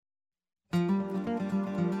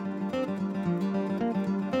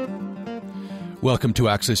Welcome to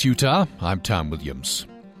Access Utah. I'm Tom Williams.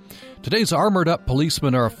 Today's armored-up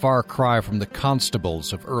policemen are a far cry from the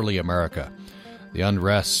constables of early America. The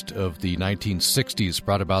unrest of the 1960s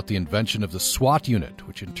brought about the invention of the SWAT unit,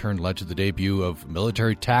 which in turn led to the debut of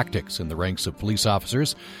military tactics in the ranks of police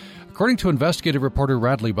officers. According to investigative reporter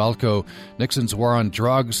Radley Balko, Nixon's war on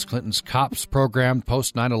drugs, Clinton's COPS program,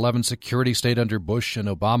 post-9/11 security state under Bush and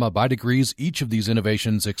Obama, by degrees, each of these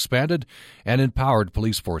innovations expanded and empowered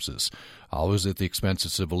police forces, always at the expense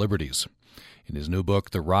of civil liberties. In his new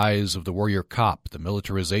book, The Rise of the Warrior Cop, The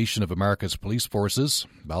Militarization of America's Police Forces,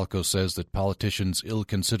 Balko says that politicians'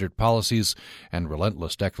 ill-considered policies and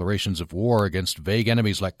relentless declarations of war against vague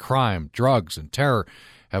enemies like crime, drugs, and terror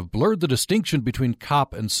have blurred the distinction between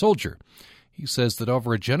cop and soldier. He says that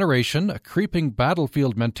over a generation, a creeping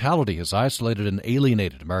battlefield mentality has isolated and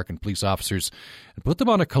alienated American police officers and put them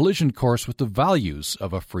on a collision course with the values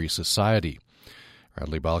of a free society.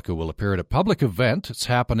 Radley Balko will appear at a public event. It's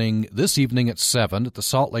happening this evening at 7 at the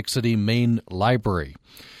Salt Lake City Main Library.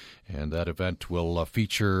 And that event will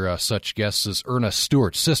feature such guests as Erna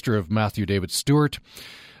Stewart, sister of Matthew David Stewart,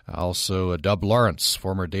 also Dub Lawrence,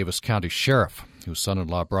 former Davis County Sheriff, whose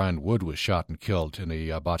son-in-law Brian Wood was shot and killed in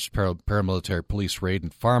a botched paramilitary police raid in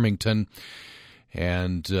Farmington,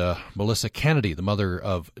 and Melissa Kennedy, the mother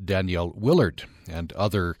of Danielle Willard, and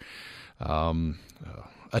other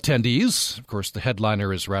attendees. Of course, the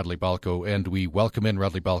headliner is Radley Balko, and we welcome in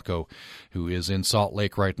Radley Balko, who is in Salt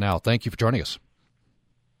Lake right now. Thank you for joining us.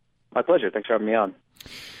 My pleasure. Thanks for having me on.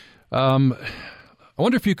 I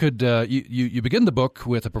wonder if you could, you begin the book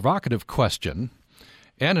with a provocative question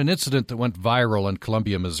and an incident that went viral in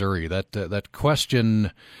Columbia, Missouri. That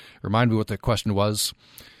question, remind me what the question was.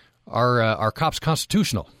 Are cops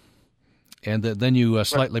constitutional? And then you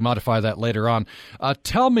slightly modify that later on.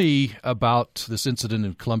 Tell me about this incident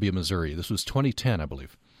in Columbia, Missouri. This was 2010, I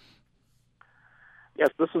believe. Yes,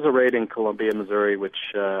 this was a raid in Columbia, Missouri, which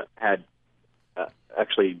had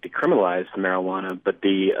actually decriminalized marijuana, but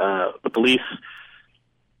the police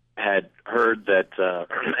had heard that,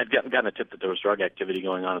 had gotten a tip that there was drug activity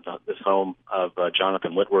going on at this home of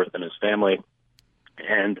Jonathan Whitworth and his family,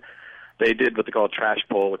 and they did what they call a trash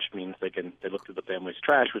pull, which means they looked through the family's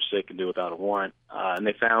trash, which they can do without a warrant, and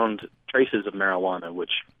they found traces of marijuana,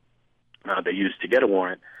 which they used to get a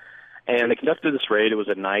warrant. And they conducted this raid. It was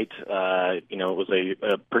at night. It was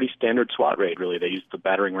a pretty standard SWAT raid, really. They used the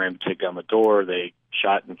battering ram to take down the door. They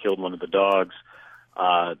shot and killed one of the dogs.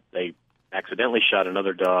 They accidentally shot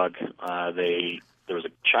another dog. There was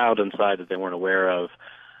a child inside that they weren't aware of.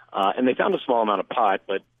 And they found a small amount of pot,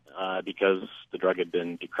 but because the drug had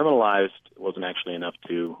been decriminalized, it wasn't actually enough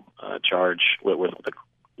to charge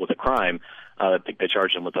with a crime. I think they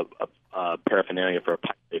charged him with a paraphernalia for a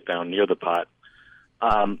pot they found near the pot.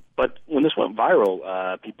 But when this went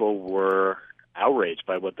viral, people were outraged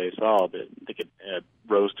by what they saw. I think it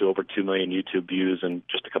rose to over 2 million YouTube views in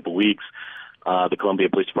just a couple weeks. The Columbia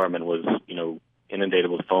Police Department was,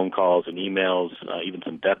 inundated with phone calls and emails, even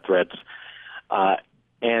some death threats.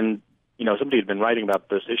 And somebody had been writing about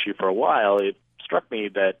this issue for a while. It struck me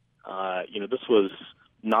that, this was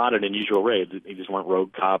not an unusual raid. These weren't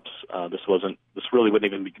rogue cops. This really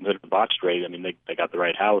wouldn't even be considered a botched raid. I mean, they got the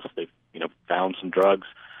right house. They, found some drugs.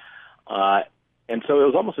 And so it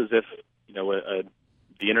was almost as if,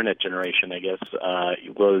 the internet generation, I guess,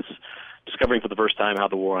 was discovering for the first time how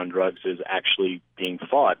the war on drugs is actually being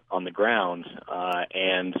fought on the ground.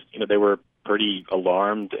 And they were pretty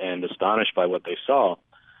alarmed and astonished by what they saw.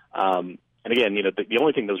 And again, the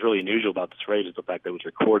only thing that was really unusual about this raid is the fact that it was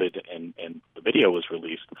recorded and the video was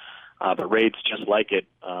released. But raids just like it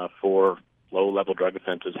for low-level drug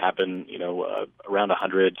offenses happen, around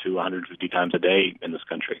 100 to 150 times a day in this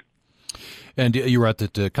country. And you wrote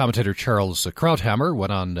that commentator Charles Krauthammer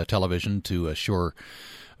went on television to assure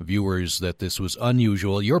viewers that this was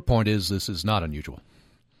unusual. Your point is this is not unusual.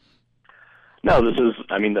 No, this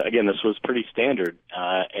was pretty standard.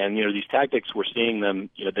 And, these tactics, we're seeing them,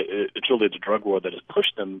 it's really the drug war that has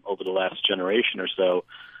pushed them over the last generation or so.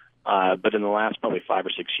 But in the last probably 5 or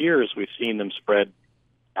 6 years, we've seen them spread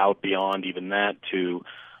out beyond even that to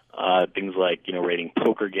things like, raiding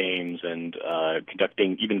poker games and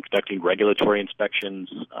conducting regulatory inspections.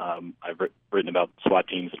 I've written about SWAT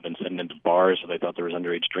teams that have been sent into bars where they thought there was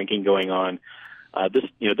underage drinking going on. This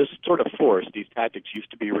sort of force, these tactics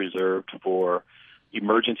used to be reserved for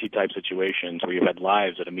emergency type situations where you had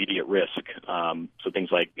lives at immediate risk. So things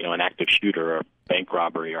like, an active shooter or a bank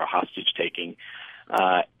robbery or a hostage taking.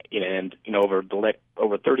 And over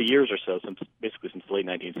 30 years or so, since the late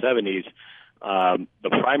 1970s, the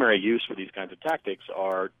primary use for these kinds of tactics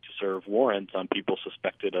are to serve warrants on people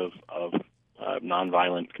suspected of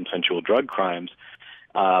nonviolent consensual drug crimes,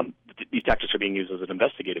 these tactics are being used as an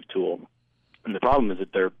investigative tool. And the problem is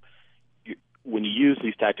that when you use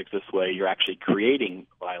these tactics this way, you're actually creating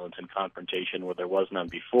violence and confrontation where there was none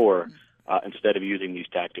before, instead of using these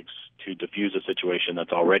tactics to diffuse a situation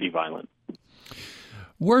that's already violent.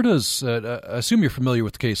 Where does, I assume you're familiar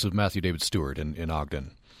with the case of Matthew David Stewart in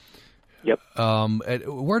Ogden. Yep.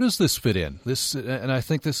 Where does this fit in? And I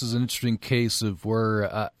think this is an interesting case of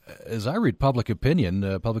where, as I read public opinion,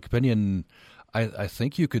 I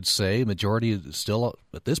think you could say majority is still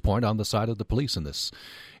at this point on the side of the police in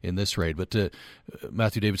this raid. But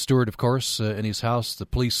Matthew David Stewart, of course, in his house, the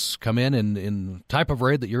police come in type of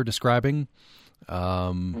raid that you're describing.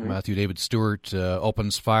 Matthew David Stewart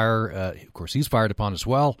opens fire. Of course, he's fired upon as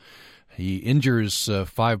well. He injures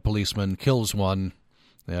 5 policemen, kills one.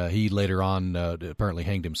 He later on apparently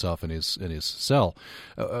hanged himself in his cell.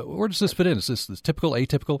 Where does this fit in? Is this typical,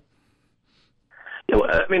 atypical? Yeah, well,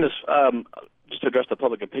 I mean, just to address the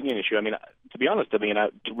public opinion issue. I mean, to be honest,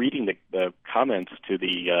 reading the comments to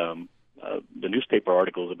the newspaper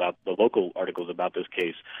articles about the local articles about this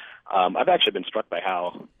case, I've actually been struck by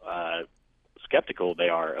how skeptical they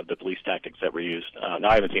are of the police tactics that were used. Now,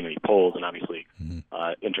 I haven't seen any polls, and obviously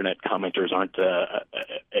internet commenters aren't a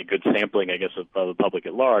good sampling, I guess, of the public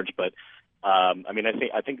at large. But I mean,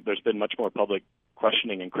 I think there's been much more public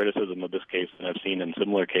questioning and criticism of this case than I've seen in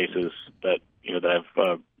similar cases that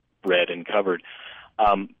I've read and covered.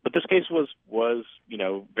 But this case was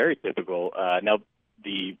very typical. Now,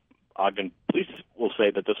 the Ogden police will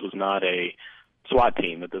say that this was not a SWAT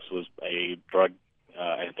team, that this was a drug.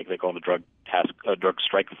 I think they call it a drug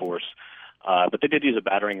strike force. But they did use a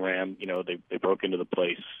battering ram. They broke into the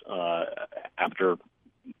place after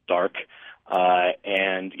dark,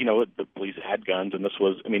 and the police had guns, and this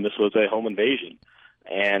was a home invasion.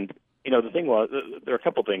 And the thing was, there are a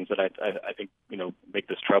couple things that I think make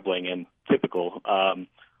this troubling and typical.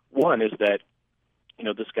 One is that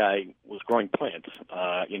this guy was growing plants.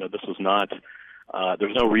 This was not.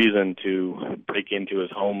 There's no reason to break into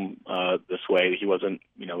his home this way. He wasn't,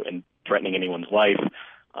 threatening anyone's life.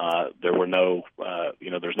 There were no,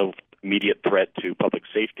 there's no immediate threat to public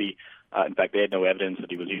safety. In fact, they had no evidence that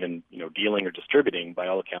he was even, dealing or distributing. By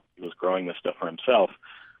all accounts, he was growing this stuff for himself.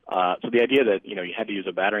 So the idea that, you had to use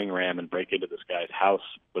a battering ram and break into this guy's house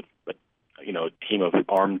with, a team of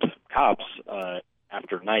armed cops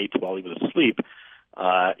after night while he was asleep,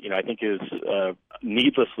 I think is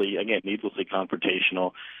needlessly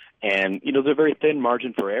confrontational. And, there's a very thin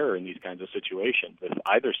margin for error in these kinds of situations. If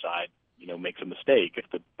either side, makes a mistake, if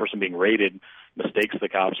the person being raided mistakes the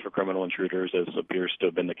cops for criminal intruders, as appears to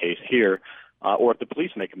have been the case here, or if the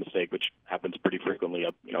police make a mistake, which happens pretty frequently,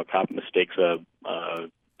 a cop mistakes a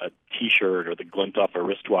T-shirt or the glint off a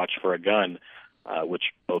wristwatch for a gun,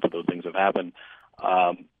 which both of those things have happened.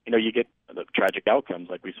 You get the tragic outcomes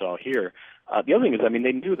like we saw here. The other thing is,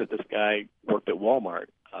 they knew that this guy worked at Walmart.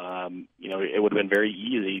 It would have been very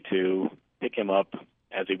easy to pick him up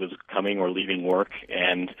as he was coming or leaving work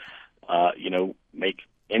and,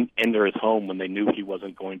 enter his home when they knew he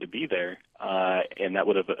wasn't going to be there. And that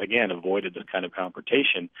would have, again, avoided this kind of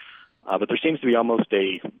confrontation. But there seems to be almost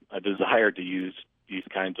a desire to use these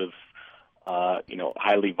kinds of,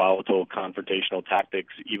 highly volatile confrontational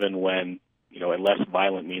tactics, even when, a less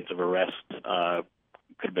violent means of arrest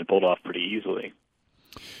could have been pulled off pretty easily.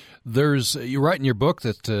 You write in your book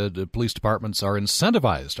that the police departments are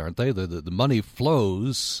incentivized, aren't they? The money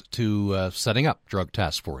flows to setting up drug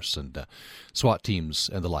task force and SWAT teams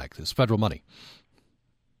and the like. There's federal money.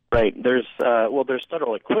 Right. There's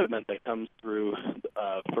federal equipment that comes through.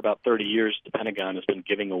 For about 30 years, the Pentagon has been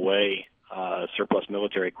giving away surplus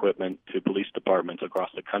military equipment to police departments across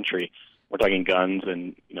the country. We're talking guns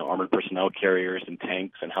and armored personnel carriers and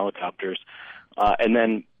tanks and helicopters, and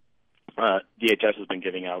then DHS has been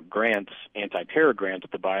giving out grants, anti-terror grants,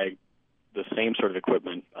 to buy the same sort of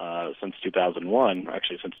equipment since 2001, or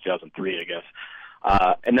actually since 2003, I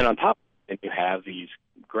guess. And then on top of it, you have these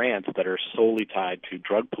grants that are solely tied to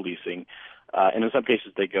drug policing. And in some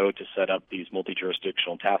cases, they go to set up these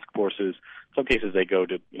multi-jurisdictional task forces. In some cases, they go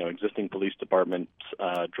to existing police departments,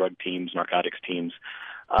 drug teams, narcotics teams.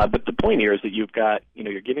 But the point here is that you've got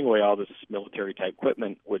you're giving away all this military-type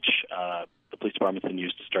equipment, which the police departments can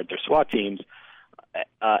use to start their SWAT teams,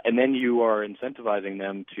 and then you are incentivizing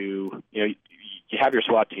them to you have your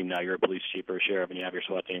SWAT team now. You're a police chief or a sheriff, and you have your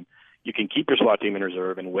SWAT team. You can keep your SWAT team in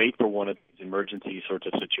reserve and wait for one of these emergency sorts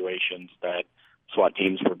of situations that SWAT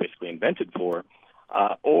teams were basically invented for,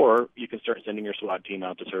 or you can start sending your SWAT team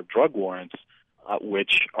out to serve drug warrants,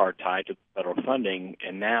 which are tied to federal funding.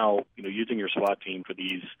 And now, using your SWAT team for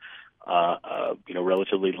these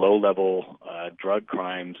relatively low-level drug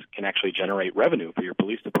crimes can actually generate revenue for your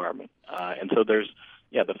police department. And so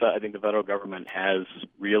I think the federal government has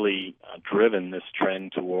really driven this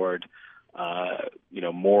trend toward,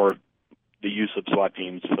 more the use of SWAT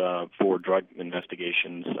teams for drug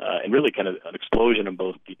investigations, and really kind of an explosion in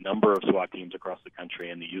both the number of SWAT teams across the country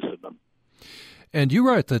and the use of them. And you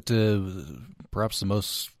write that perhaps the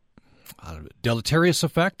most deleterious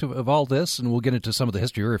effect of all this, and we'll get into some of the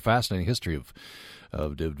history, very fascinating history of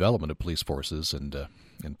the development of police forces and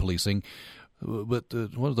policing. But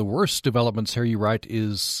one of the worst developments here, you write,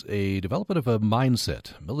 is a development of a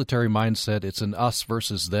mindset, military mindset. It's an us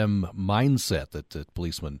versus them mindset that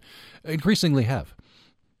policemen increasingly have.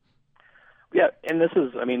 Yeah, and this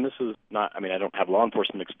is not. I don't have law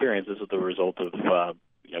enforcement experience. This is the result of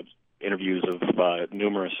interviews of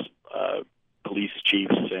numerous police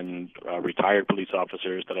chiefs and retired police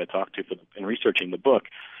officers that I talked to in researching the book.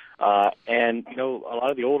 And a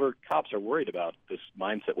lot of the older cops are worried about this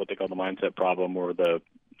mindset, what they call the mindset problem, or the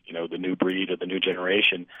new breed or the new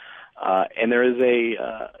generation. And there is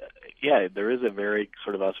a very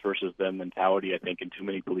sort of us versus them mentality, I think, in too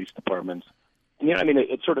many police departments. And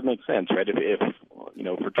it sort of makes sense, right? If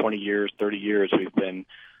for 20 years, 30 years, we've been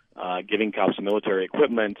giving cops military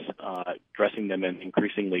equipment, dressing them in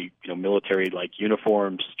increasingly military-like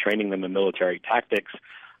uniforms, training them in military tactics,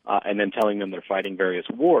 and then telling them they're fighting various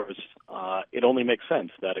wars, it only makes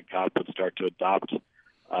sense that a cop would start to adopt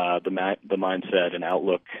the mindset and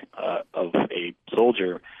outlook of a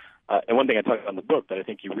soldier. And one thing I talk about in the book that I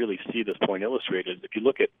think you really see this point illustrated is if you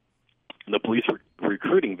look at the police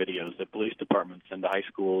recruiting videos that police departments send to high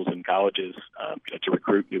schools and colleges to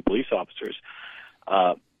recruit new police officers,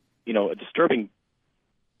 a disturbing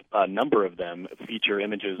number of them feature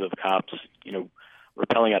images of cops,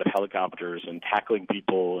 rappelling out of helicopters and tackling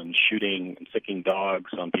people and shooting and sicking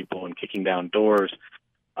dogs on people and kicking down doors.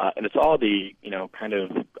 And it's all the,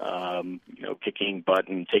 kicking butt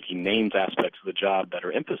and taking names aspects of the job that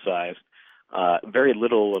are emphasized. Very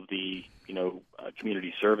little of the,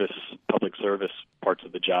 community service, public service parts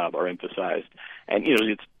of the job are emphasized. And,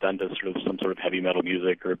 it's done to sort of some sort of heavy metal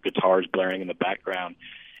music or guitars blaring in the background.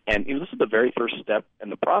 And this is the very first step in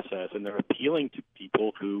the process, and they're appealing to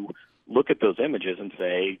people who look at those images and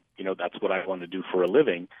say, that's what I want to do for a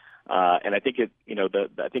living. And I think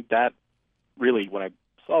I think that really, when I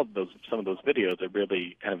saw some of those videos, it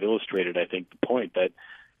really kind of illustrated, I think, the point that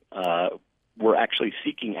we're actually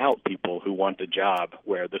seeking out people who want a job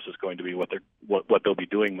where this is going to be what they'll be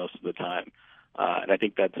doing most of the time. And I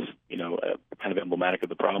think that's kind of emblematic of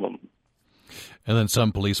the problem. And then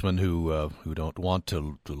some policemen who don't want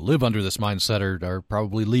to live under this mindset are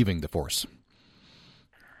probably leaving the force.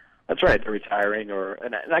 That's right. They're retiring,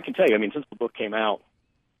 and I can tell you, since the book came out,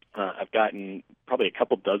 I've gotten probably a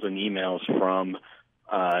couple dozen emails from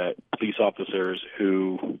police officers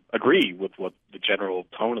who agree with what the general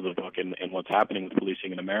tone of the book and what's happening with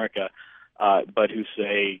policing in America, but who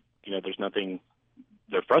say, there's nothing.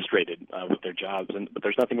 They're frustrated with their jobs, but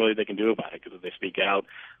there's nothing really they can do about it because if they speak out,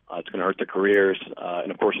 it's going to hurt their careers.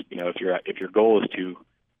 And of course, if your goal is to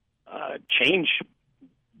change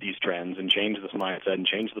these trends and change this mindset and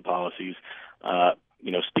change the policies,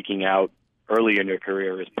 speaking out early in your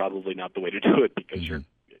career is probably not the way to do it because you're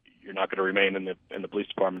not going to remain in the police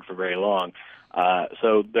department for very long.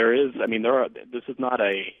 So this is not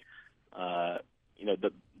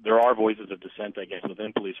there are voices of dissent, I guess,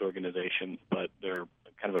 within police organizations, but they're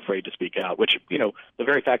kind of afraid to speak out, which, the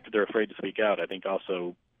very fact that they're afraid to speak out, I think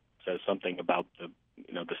also says something about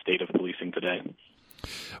the state of policing today.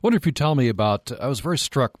 I wonder if you tell me about, I was very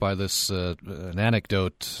struck by this, an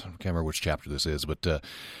anecdote, I can't remember which chapter this is, but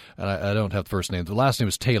I don't have the first name. The last name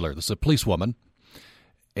is Taylor. This is a policewoman.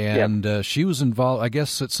 And she was involved, I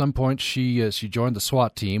guess at some point she joined the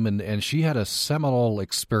SWAT team, and she had a seminal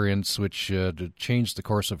experience which changed the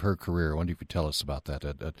course of her career. I wonder if you tell us about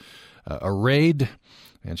that. A raid,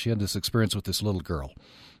 and she had this experience with this little girl.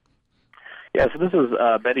 Yeah, so this is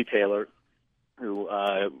Betty Taylor, who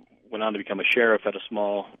went on to become a sheriff at in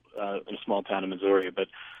a small town in Missouri. But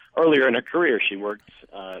earlier in her career, she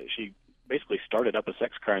basically started up a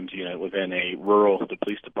sex crimes unit within a rural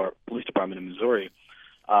police department in Missouri.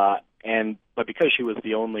 But because she was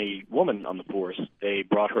the only woman on the force, they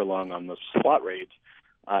brought her along on the SWAT raids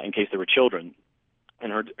in case there were children.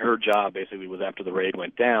 And her job basically was, after the raid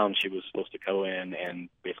went down, she was supposed to go in and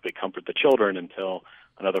basically comfort the children until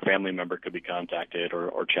another family member could be contacted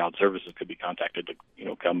or child services could be contacted to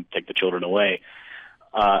come take the children away.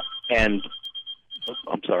 I'm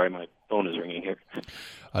sorry, my phone is ringing here.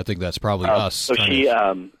 I think that's probably us. So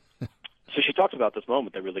she talks about this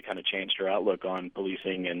moment that really kind of changed her outlook on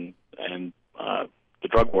policing and and the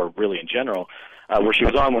drug war really in general, where she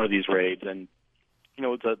was on one of these raids, and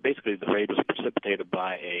basically the raid was precipitated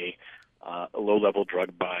by a low-level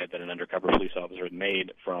drug buy that an undercover police officer had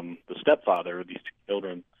made from the stepfather of these two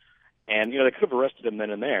children. And, they could have arrested him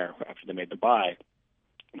then and there after they made the buy.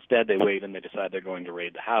 Instead, they wait and they decide they're going to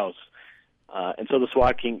raid the house. And so the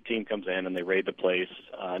SWAT team comes in and they raid the place.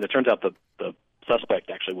 And it turns out the suspect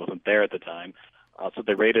actually wasn't there at the time. So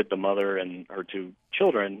they raided the mother and her two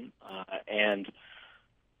children. And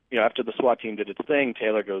after the SWAT team did its thing,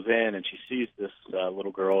 Taylor goes in and she sees this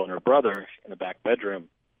little girl and her brother in the back bedroom.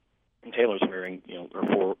 And Taylor's wearing,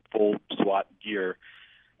 her full SWAT gear.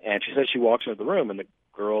 And she says she walks into the room, and the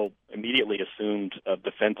girl immediately assumed a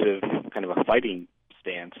defensive, kind of a fighting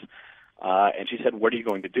stance. And she said, "What are you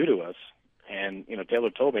going to do to us?" And, Taylor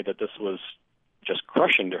told me that this was just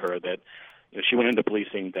crushing to her, that, she went into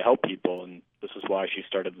policing to help people, and this is why she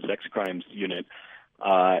started the sex crimes unit.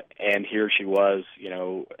 And here she was,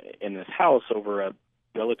 in this house over a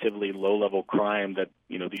relatively low-level crime that,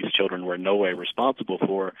 these children were in no way responsible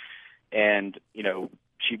for. And,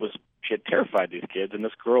 she had terrified these kids, and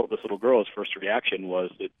this little girl's first reaction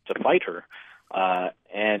was to fight her.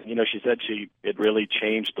 And, she said it really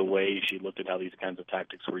changed the way she looked at how these kinds of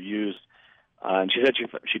tactics were used. And she said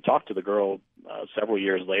she talked to the girl several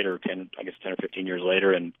years later, 10 or 15 years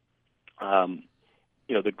later, and,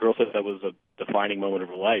 the girl said that was a defining moment of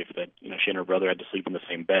her life, that, she and her brother had to sleep in the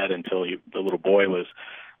same bed until the little boy was,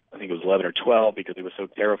 I think it was 11 or 12, because he was so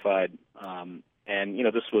terrified. And,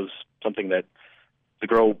 this was something that the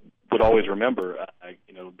girl would always remember,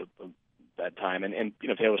 that time. And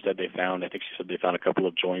Taylor said she said they found a couple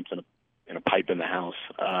of joints and a pipe in the house.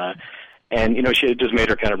 And, she had just made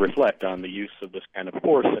her kind of reflect on the use of this kind of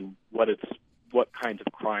force and what kinds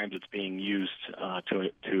of crimes it's being used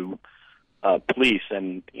to police.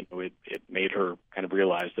 And, it made her kind of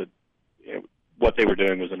realize that what they were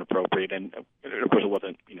doing was inappropriate. And, of course, it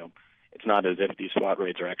wasn't, it's not as if these SWAT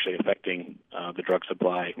raids are actually affecting the drug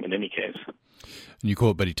supply in any case. And you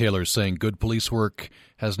quote Betty Taylor as saying, "Good police work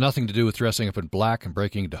has nothing to do with dressing up in black and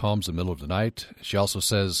breaking into homes in the middle of the night." She also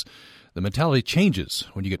says the mentality changes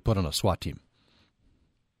when you get put on a SWAT team.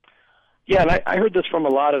 Yeah, and I heard this from a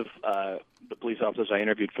lot of the police officers I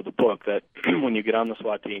interviewed for the book, that when you get on the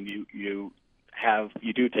SWAT team, you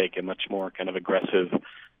do take a much more kind of aggressive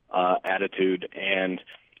attitude. And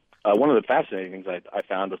one of the fascinating things I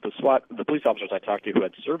found was the police officers I talked to who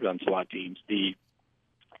had served on SWAT teams, the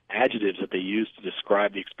adjectives that they used to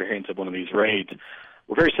describe the experience of one of these raids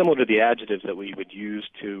were very similar to the adjectives that we would use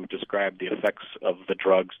to describe the effects of the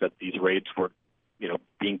drugs that these raids were,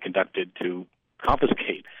 being conducted to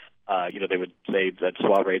confiscate. They would say that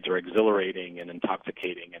SWAT raids are exhilarating and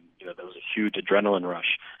intoxicating, and there was a huge adrenaline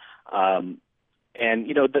rush.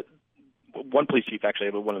 That one police chief actually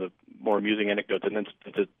had one of the more amusing anecdotes, and then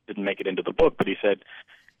didn't make it into the book, but he said,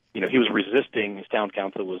 he was resisting. His town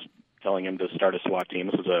council was telling him to start a SWAT team.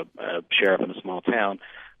 This was a sheriff in a small town,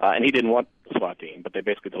 and he didn't want a SWAT team, but they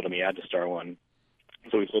basically told him he had to start one.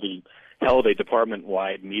 So he said he held a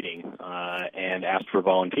department-wide meeting and asked for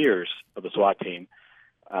volunteers for the SWAT team.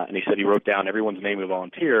 And he said he wrote down everyone's name who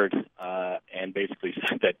volunteered, and basically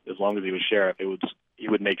said that as long as he was sheriff, he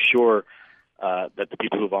would make sure that the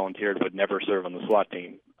people who volunteered would never serve on the SWAT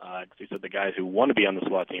team. Because he said the guys who want to be on the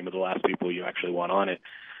SWAT team are the last people you actually want on it,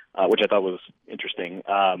 which I thought was interesting.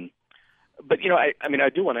 But I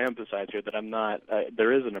do want to emphasize here that I'm not.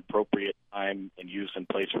 There is an appropriate time and use and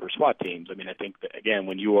place for SWAT teams. I think that, again,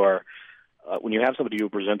 when you have somebody who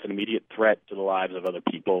presents an immediate threat to the lives of other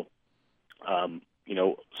people,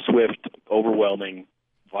 swift, overwhelming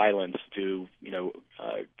violence to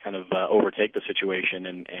overtake the situation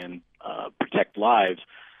and protect lives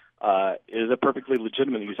is a perfectly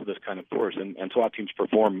legitimate use of this kind of force, and SWAT teams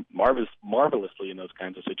perform marvelously in those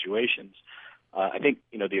kinds of situations. I think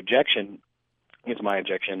the objection, it's my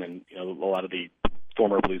objection, and a lot of the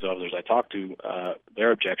former police officers I talked to,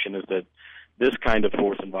 their objection is that this kind of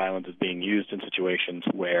force and violence is being used in situations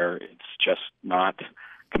where it's just not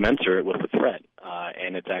commensurate with the threat,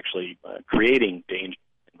 and it's actually creating danger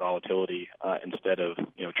and volatility instead of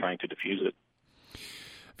trying to diffuse it.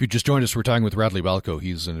 If you just joined us, we're talking with Radley Balko.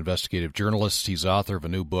 He's an investigative journalist. He's author of a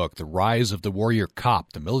new book, The Rise of the Warrior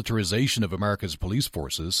Cop, The Militarization of America's Police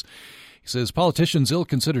Forces. He says politicians'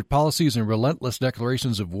 ill-considered policies and relentless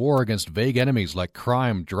declarations of war against vague enemies like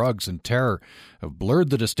crime, drugs, and terror have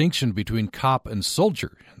blurred the distinction between cop and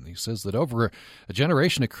soldier. And he says that over a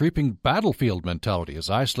generation, a creeping battlefield mentality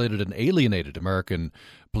has isolated and alienated American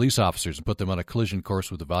police officers and put them on a collision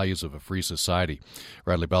course with the values of a free society.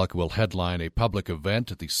 Radley Balko will headline a public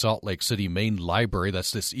event at the Salt Lake City Main Library.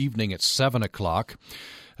 That's this evening at 7 o'clock.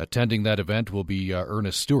 Attending that event will be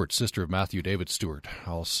Ernest Stewart, sister of Matthew David Stewart.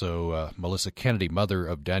 Also, Melissa Kennedy, mother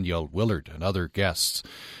of Danielle Willard, and other guests.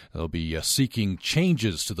 They'll be seeking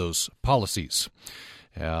changes to those policies.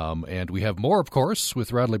 And we have more, of course,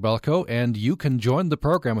 with Radley Balko, and you can join the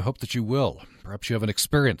program. I hope that you will. Perhaps you have an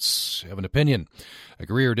experience, you have an opinion,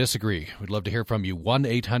 agree or disagree. We'd love to hear from you.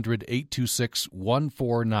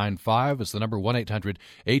 1-800-826-1495 is the number,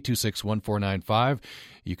 1-800-826-1495.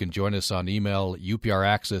 You can join us on email,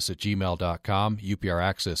 upraccess@gmail.com,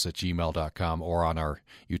 upraccess@gmail.com, or on our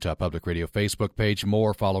Utah Public Radio Facebook page.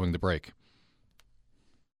 More following the break.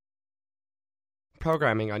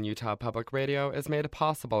 Programming on Utah Public Radio is made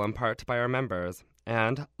possible in part by our members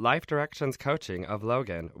and Life Directions Coaching of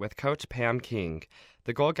Logan with Coach Pam King.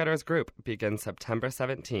 The Goal Getters group begins September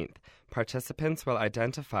 17th. Participants will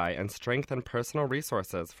identify and strengthen personal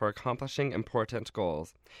resources for accomplishing important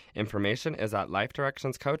goals. Information is at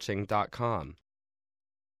lifedirectionscoaching.com.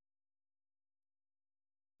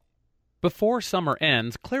 Before summer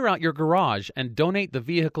ends, clear out your garage and donate the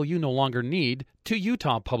vehicle you no longer need to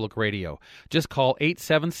Utah Public Radio. Just call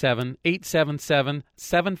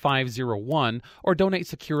 877-877-7501 or donate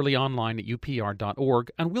securely online at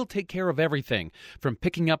upr.org, and we'll take care of everything. From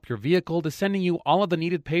picking up your vehicle to sending you all of the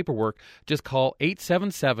needed paperwork, just call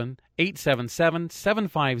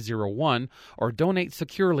 877-877-7501 or donate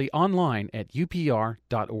securely online at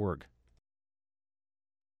upr.org.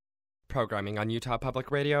 Programming on Utah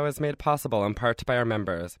Public Radio is made possible in part by our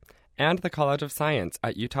members and the College of Science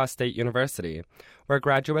at Utah State University, where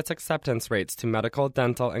graduates' acceptance rates to medical,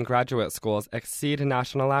 dental, and graduate schools exceed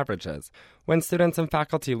national averages. When students and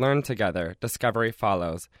faculty learn together, discovery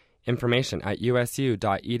follows. Information at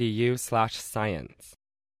usu.edu/science.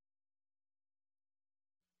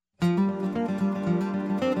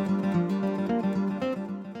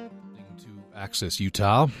 Access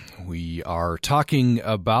Utah. We are talking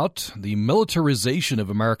about the militarization of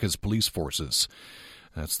America's police forces.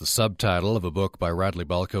 That's the subtitle of a book by Radley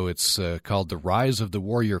Balko. It's called The Rise of the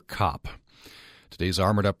Warrior Cop. Today's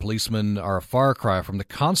armored-up policemen are a far cry from the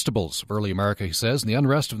constables of early America, he says, and the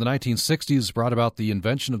unrest of the 1960s brought about the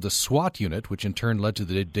invention of the SWAT unit, which in turn led to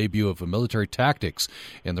the debut of military tactics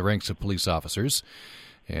in the ranks of police officers.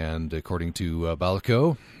 And according to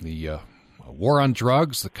Balko, the war on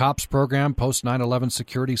drugs, the COPS program, post-9/11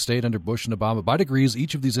 security stayed under Bush and Obama. By degrees,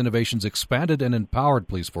 each of these innovations expanded and empowered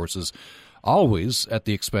police forces, always at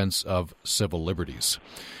the expense of civil liberties.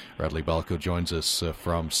 Radley Balko joins us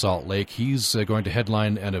from Salt Lake. He's going to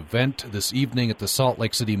headline an event this evening at the Salt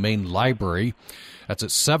Lake City Main Library. That's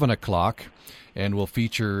at 7 o'clock, and will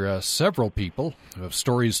feature several people who have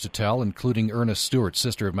stories to tell, including Ernest Stewart,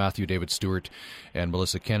 sister of Matthew David Stewart, and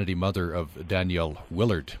Melissa Kennedy, mother of Danielle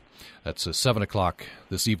Willard. That's 7 o'clock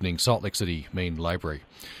this evening, Salt Lake City Main Library.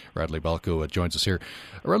 Radley Balko joins us here.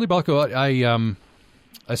 Radley Balko, I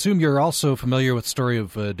assume you're also familiar with the story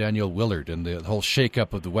of Danielle Willard and the whole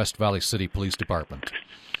shakeup of the West Valley City Police Department.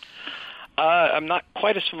 I'm not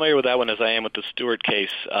quite as familiar with that one as I am with the Stewart case,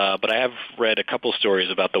 but I have read a couple stories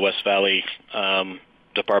about the West Valley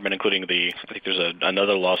Department, including I think there's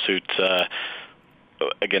another lawsuit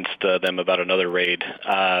against them about another raid.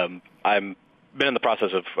 I'm been in the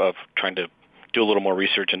process of trying to do a little more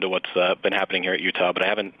research into what's been happening here at Utah, but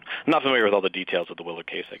I'm not familiar with all the details of the Willard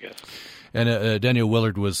case, I guess. And Danielle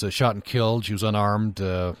Willard was shot and killed. She was unarmed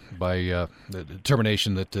by the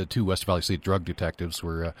determination that two West Valley State drug detectives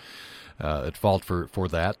were at fault for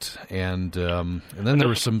that. And then there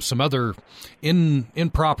was some other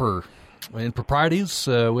improprieties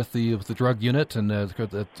with the drug unit, and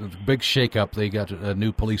the big shakeup. They got a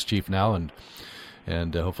new police chief now,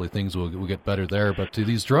 and hopefully things will get better there. But to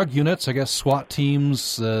these drug units, I guess SWAT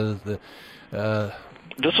teams. This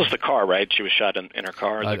was the car, right? She was shot in her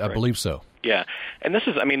car. I believe so. Yeah, and this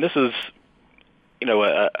is I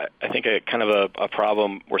think a kind of a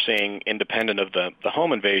problem we're seeing independent of the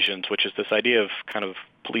home invasions, which is this idea of kind of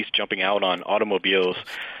police jumping out on automobiles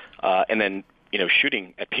and then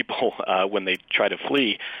shooting at people when they try to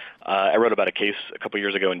flee. I wrote about a case a couple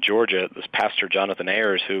years ago in Georgia. This pastor Jonathan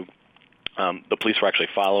Ayers, who the police were actually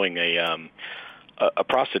following a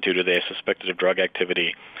prostitute who they suspected of drug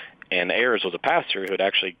activity, and Ayers was a pastor who had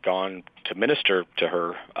actually gone to minister to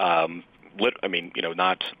her.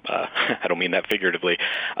 Not I don't mean that figuratively.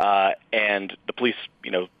 And the police,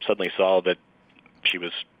 suddenly saw that she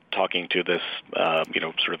was talking to this,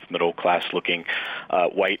 sort of middle-class-looking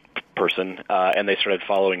white person, and they started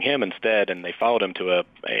following him instead, and they followed him to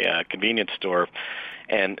a convenience store.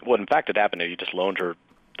 And what, in fact, had happened is he just loaned her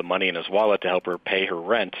the money in his wallet to help her pay her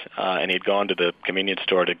rent, and he'd gone to the convenience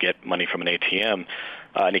store to get money from an ATM,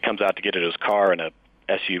 and he comes out to get at his car, and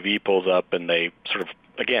SUV pulls up, and they sort of,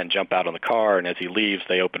 again, jump out on the car, and as he leaves,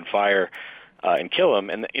 they open fire and kill him.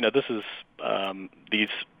 And, this is this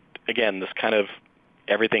kind of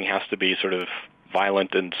everything has to be sort of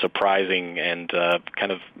violent and surprising and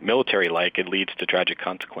kind of military-like. It leads to tragic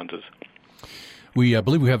consequences. We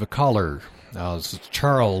believe we have a caller. This is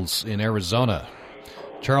Charles in Arizona.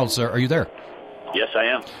 Charles, are you there? Yes,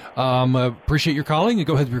 I am. Appreciate your calling.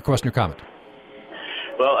 Go ahead with your question or comment.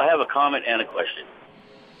 Well, I have a comment and a question.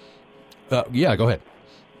 Yeah, go ahead.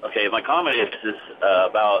 Okay, my comment is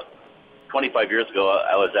about 25 years ago,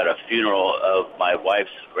 I was at a funeral of my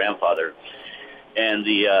wife's grandfather, and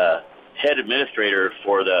the head administrator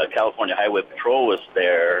for the California Highway Patrol was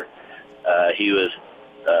there. He was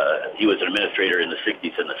an administrator in the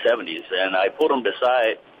 60s and the 70s, and I pulled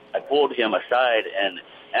him aside and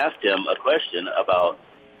asked him a question about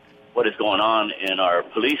what is going on in our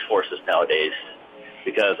police forces nowadays,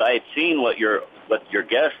 because I had seen what your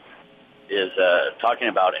guest is talking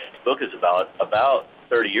about. His book is about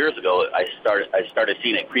 30 years ago. I started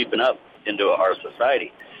seeing it creeping up into our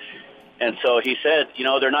society. And so he said,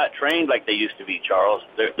 they're not trained like they used to be, Charles.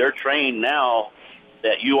 They're trained now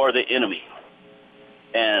that you are the enemy,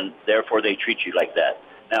 and therefore they treat you like that.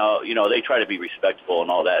 Now, they try to be respectful and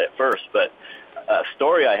all that at first, but a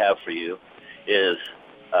story I have for you is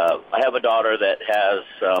I have a daughter that has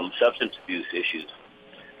some substance abuse issues.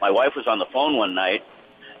 My wife was on the phone one night,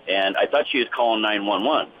 and I thought she was calling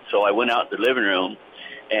 911. So I went out to the living room,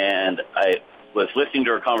 and I was listening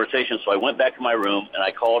to her conversation, so I went back to my room, and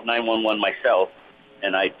I called 911 myself,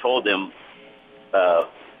 and I told them,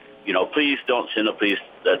 please don't send the police.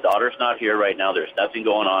 The daughter's not here right now. There's nothing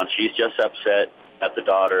going on. She's just upset at the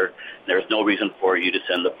daughter. There's no reason for you to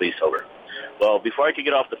send the police over. Well, before I could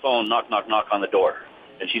get off the phone, knock, knock, knock on the door.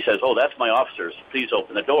 And she says, oh, that's my officers. Please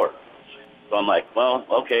open the door. So I'm like, well,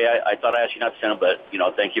 okay, I thought I asked you not to send them, but,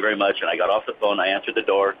 thank you very much. And I got off the phone. I answered the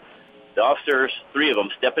door. The officers, 3 of them,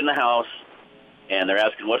 step in the house, and they're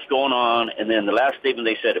asking what's going on. And then the last statement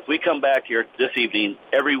they said, if we come back here this evening,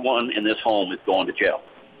 everyone in this home is going to jail.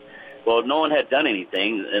 Well, no one had done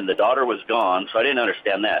anything, and the daughter was gone, so I didn't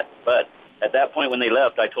understand that. But at that point when they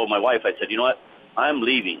left, I told my wife, I said, you know what, I'm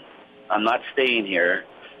leaving. I'm not staying here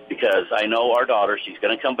because I know our daughter, she's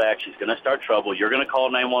going to come back, she's going to start trouble, you're going to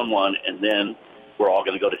call 911, and then we're all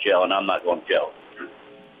going to go to jail, and I'm not going to jail.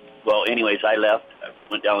 Well, anyways, I left. I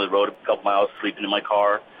went down the road a couple miles, sleeping in my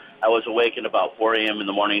car. I was awakened about 4 a.m. in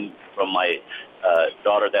the morning from my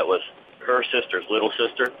daughter that was her sister's little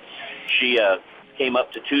sister. She came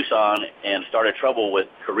up to Tucson and started trouble with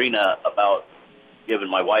Karina about giving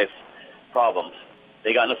my wife problems.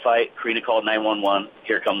 They got in a fight. Karina called 911.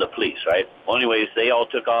 Here come the police, right? Well, anyways, they all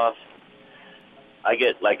took off. I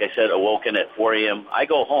get, like I said, awoken at 4 a.m. I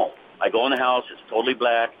go home. I go in the house. It's totally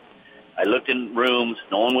black. I looked in rooms.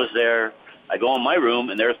 No one was there. I go in my room,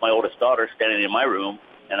 and there's my oldest daughter standing in my room.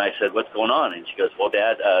 And I said, what's going on? And she goes, well,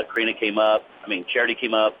 Dad, Charity came up.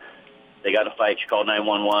 They got in a fight. She called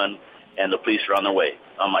 911, and the police are on their way.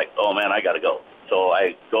 I'm like, oh, man, I got to go. So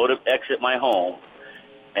I go to exit my home,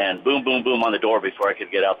 and boom, boom, boom on the door before I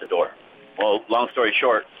could get out the door. Well, long story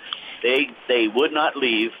short, they would not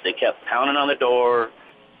leave. They kept pounding on the door,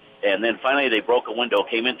 and then finally they broke a window,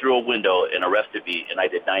 came in through a window, and arrested me, and I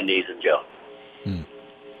did 9 days in jail.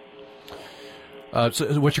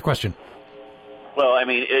 So what's your question? Well, I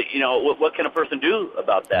mean, what can a person do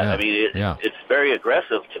about that? Yeah. I mean, it's very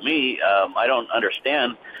aggressive to me. I don't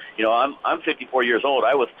understand. I'm 54 years old.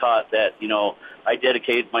 I was taught that, I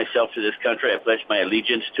dedicated myself to this country. I pledged my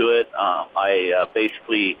allegiance to it. I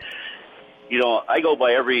basically, I go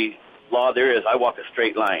by every law there is. I walk a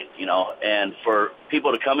straight line, and for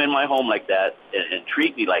people to come in my home like that and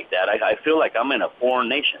treat me like that, I feel like I'm in a foreign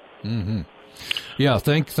nation. Mm-hmm. Yeah,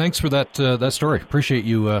 thanks for that story. Appreciate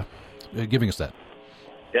you giving us that.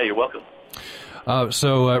 Yeah, you're welcome.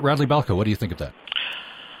 So, Radley Balko, what do you think of that?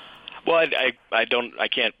 Well, I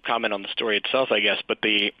can't comment on the story itself, I guess, but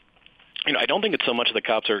I don't think it's so much the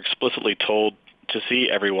cops are explicitly told to see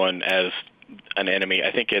everyone as an enemy.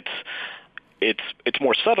 I think it's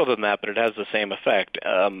more subtle than that, but it has the same effect.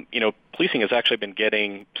 Policing has actually been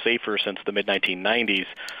getting safer since the mid-1990s.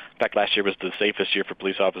 In fact, last year was the safest year for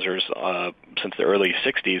police officers since the early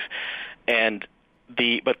 60s.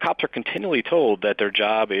 But cops are continually told that their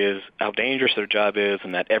job is, how dangerous their job is,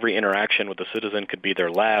 and that every interaction with a citizen could be their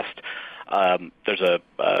last. There's a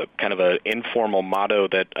kind of an informal motto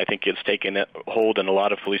that I think is taken hold in a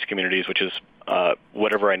lot of police communities, which is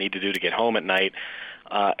whatever I need to do to get home at night.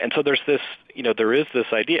 And so there is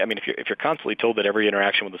this idea. I mean, if you're constantly told that every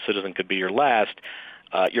interaction with a citizen could be your last,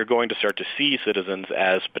 you're going to start to see citizens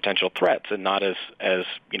as potential threats and not as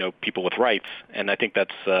people with rights. And I think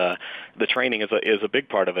that's the training is a big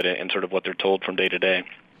part of it, and sort of what they're told from day to day.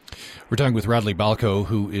 We're talking with Radley Balko,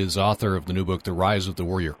 who is author of the new book, The Rise of the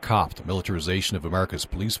Warrior Cop, The Militarization of America's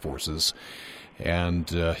Police Forces. And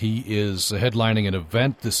he is headlining an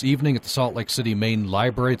event this evening at the Salt Lake City Main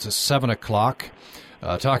Library. It's at 7 o'clock,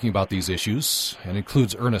 talking about these issues, and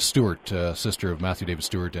includes Ernest Stewart, sister of Matthew David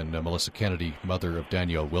Stewart, and Melissa Kennedy, mother of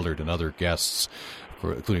Danielle Willard, and other guests,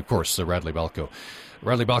 including, of course, Radley Balko.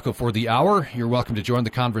 Radley Balko, for the hour, you're welcome to join the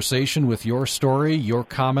conversation with your story, your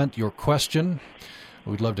comment, your question.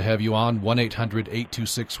 We'd love to have you on,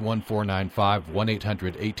 1-800-826-1495,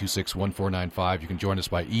 1-800-826-1495. You can join us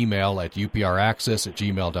by email at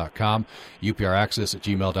upraccess@gmail.com,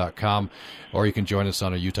 upraccess@gmail.com, or you can join us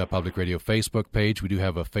on our Utah Public Radio Facebook page. We do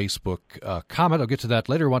have a Facebook comment. I'll get to that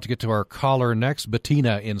later. I want to get to our caller next,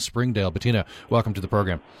 Bettina in Springdale. Bettina, welcome to the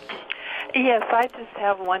program. Yes, I just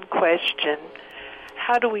have one question.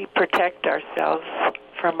 How do we protect ourselves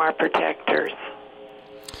from our protectors?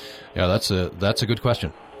 Yeah, that's a good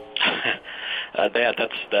question. That's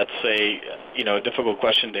a difficult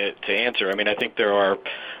question to answer. I mean, I think I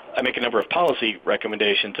make a number of policy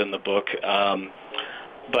recommendations in the book,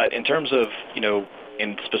 but in terms of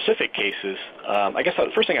in specific cases, I guess the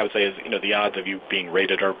first thing I would say is the odds of you being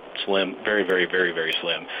raided are slim, very, very, very, very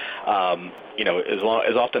slim.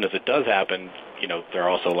 As often as it does happen, there are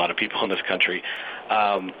also a lot of people in this country.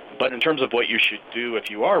 But in terms of what you should do if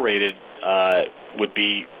you are raided,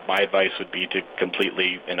 my advice would be to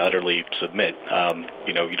completely and utterly submit.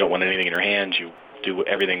 You don't want anything in your hands. You do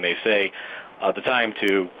everything they say. The time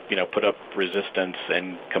to put up resistance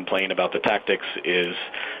and complain about the tactics is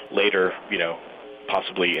later,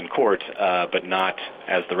 possibly in court, but not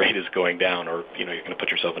as the raid is going down, or you're going to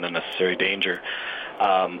put yourself in unnecessary danger.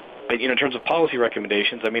 But in terms of policy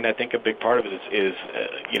recommendations, I mean, I think a big part of it is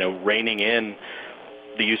reining in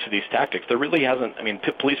the use of these tactics. There really hasn't. I mean,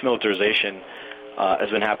 police militarization has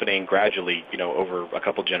been happening gradually, over a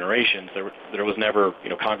couple generations. There was never,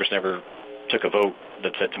 Congress never took a vote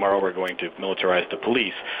that said tomorrow we're going to militarize the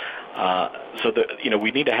police. So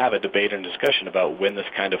we need to have a debate and discussion about when this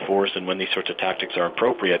kind of force and when these sorts of tactics are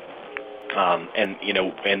appropriate,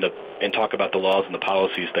 and talk about the laws and the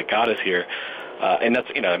policies that got us here. And that's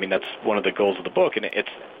that's one of the goals of the book, and it's.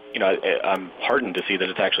 I'm heartened to see that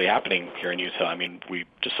it's actually happening here in Utah. I mean, we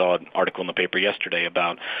just saw an article in the paper yesterday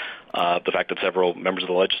about the fact that several members of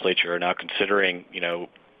the legislature are now considering,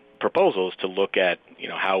 proposals to look at,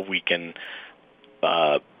 how we can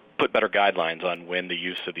put better guidelines on when the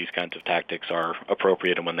use of these kinds of tactics are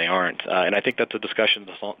appropriate and when they aren't. And I think that's a discussion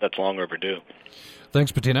that's long overdue.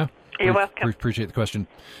 Thanks, Bettina. You're welcome. We appreciate the question.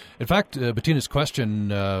 In fact, Bettina's question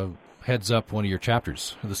heads up one of your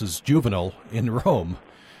chapters. This is Juvenile in Rome.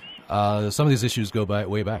 Some of these issues go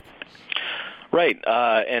way back. Right.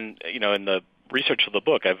 And, in the research of the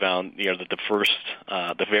book, I found, that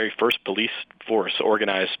the very first police force,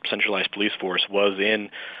 organized, centralized police force, was in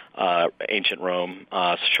ancient Rome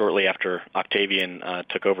shortly after Octavian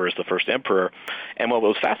took over as the first emperor. And what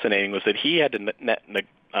was fascinating was that he had to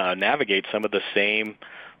navigate some of the same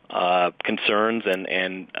concerns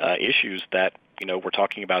and issues that, we're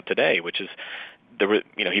talking about today, which is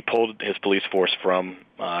he pulled his police force from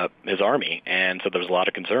his army, and so there was a lot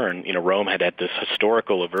of concern. Rome had this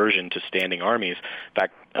historical aversion to standing armies. In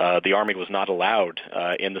fact, the army was not allowed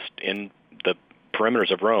in the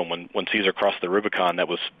perimeters of Rome. When Caesar crossed the Rubicon, that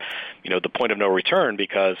was, the point of no return,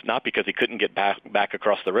 not because he couldn't get back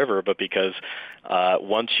across the river, but because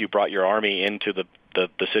once you brought your army into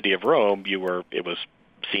the city of Rome, it was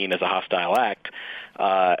seen as a hostile act.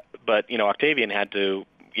 But Octavian had to,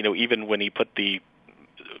 even when he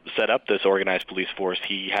set up this organized police force,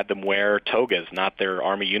 he had them wear togas, not their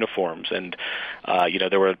army uniforms, and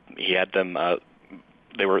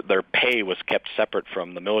their pay was kept separate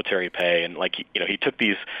from the military pay, and he took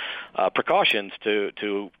these precautions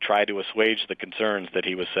to try to assuage the concerns that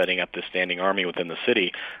he was setting up this standing army within the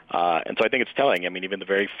city. And so I think it's telling. I mean, even the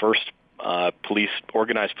very first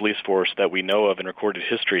organized police force that we know of in recorded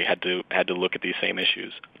history had to look at these same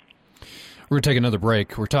issues. We're going to take another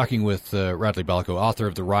break. We're talking with Radley Balko, author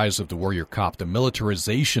of The Rise of the Warrior Cop, The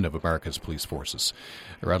Militarization of America's Police Forces.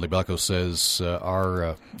 Radley Balko says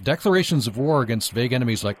our declarations of war against vague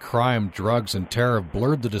enemies like crime, drugs, and terror have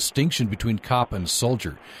blurred the distinction between cop and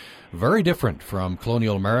soldier. Very different from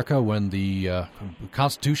colonial America when the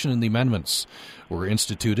Constitution and the amendments were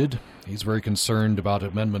instituted. He's very concerned about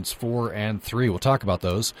Amendments 4 and 3. We'll talk about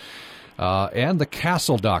those. And the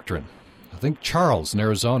Castle Doctrine. I think Charles in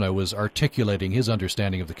Arizona was articulating his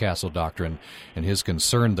understanding of the Castle Doctrine and his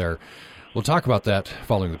concern there. We'll talk about that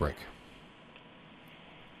following the break.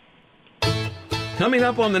 Coming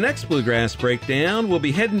up on the next Bluegrass Breakdown, we'll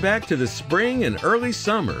be heading back to the spring and early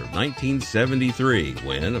summer of 1973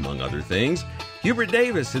 when, among other things, Hubert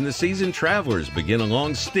Davis and the Seasoned Travelers begin a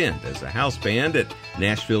long stint as a house band at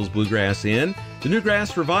Nashville's Bluegrass Inn. The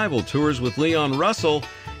Newgrass Revival tours with Leon Russell,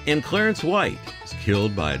 and Clarence White is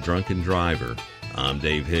killed by a drunken driver. I'm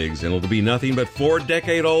Dave Higgs, and it'll be nothing but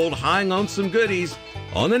 4-decade-old high on some goodies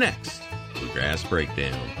on the next Bluegrass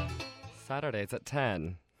Breakdown. Saturdays at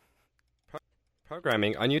 10.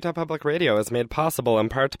 Programming on Utah Public Radio is made possible in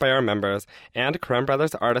part by our members and Crumb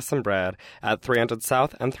Brothers Artisan Bread at 300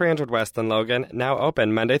 South and 300 West in Logan, now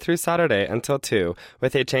open Monday through Saturday until 2,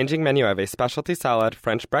 with a changing menu of a specialty salad,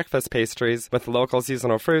 French breakfast pastries with local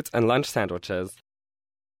seasonal fruits, and lunch sandwiches.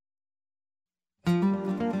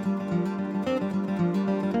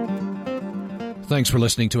 Thanks for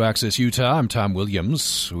listening to Access Utah. I'm Tom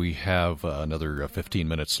Williams. We have another 15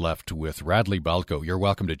 minutes left with Radley Balko. You're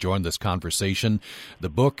welcome to join this conversation. The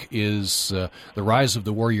book is The Rise of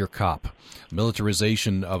the Warrior Cop,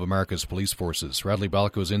 Militarization of America's Police Forces. Radley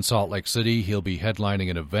Balko is in Salt Lake City. He'll be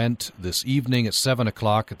headlining an event this evening at 7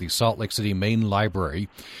 o'clock at the Salt Lake City Main Library.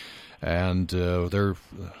 And they're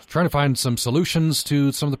trying to find some solutions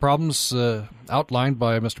to some of the problems outlined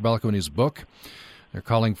by Mr. Balko in his book. They're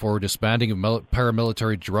calling for disbanding of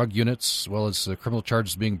paramilitary drug units, as well as criminal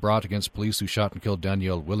charges being brought against police who shot and killed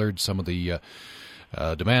Danielle Willard. Some of the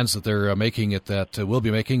demands that they're making at that will be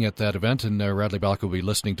making at that event, and Radley Balko will be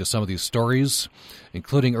listening to some of these stories,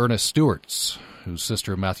 including Ernest Stewart's, whose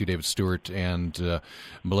sister Matthew David Stewart, and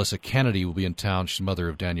Melissa Kennedy will be in town. She's mother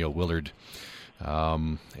of Danielle Willard.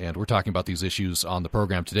 And we're talking about these issues on the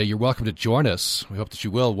program today. You're welcome to join us. We hope that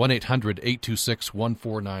you will.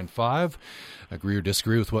 1-800-826-1495. Agree or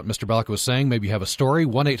disagree with what Mr. Balko was saying. Maybe you have a story.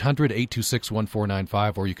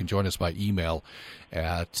 1-800-826-1495. Or you can join us by email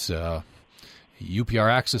at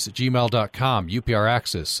upraccess@gmail.com.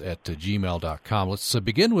 upraccess@gmail.com. Let's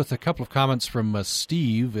begin with a couple of comments from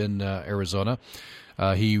Steve in Arizona.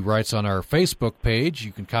 He writes on our Facebook page.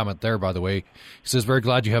 You can comment there, by the way. He says, very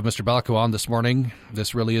glad you have Mr. Balko on this morning.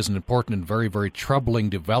 This really is an important and very, very troubling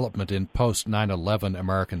development in post-9/11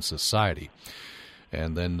 American society.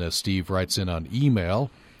 And then Steve writes in on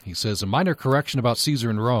email. He says, a minor correction about Caesar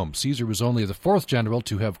in Rome. Caesar was only the fourth general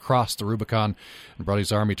to have crossed the Rubicon and brought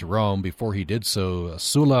his army to Rome. Before he did so,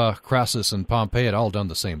 Sulla, Crassus, and Pompey had all done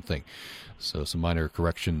the same thing. So some minor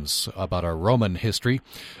corrections about our Roman history.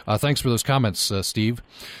 Thanks for those comments, Steve.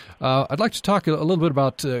 I'd like to talk a little bit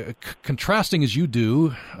about contrasting, as you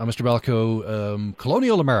do, Mr. Balko,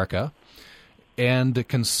 colonial America and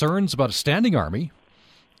concerns about a standing army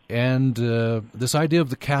and this idea of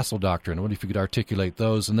the castle doctrine. I wonder if you could articulate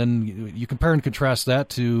those, and then you compare and contrast that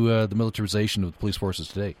to the militarization of the police forces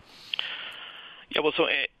today. Yeah, well, so,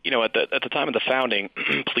 at the time of the founding,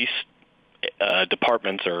 police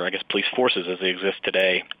departments, or I guess police forces as they exist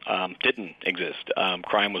today, didn't exist.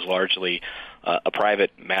 Crime was largely a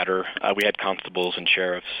private matter. We had constables and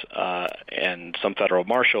sheriffs and some federal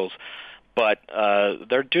marshals, but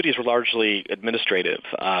their duties were largely administrative.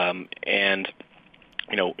 And,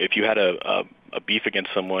 if you had a beef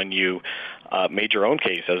against someone, you made your own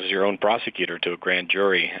case as your own prosecutor to a grand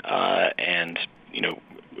jury, and, who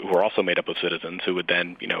were also made up of citizens who would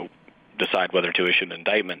then, decide whether to issue an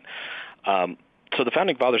indictment. So the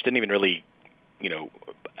Founding Fathers didn't even really,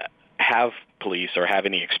 have police or have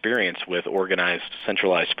any experience with organized,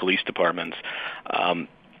 centralized police departments.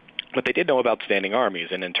 But they did know about standing armies,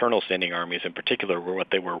 and internal standing armies in particular were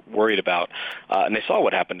what they were worried about. And they saw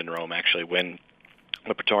what happened in Rome, actually, when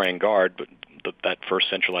the Praetorian Guard, that first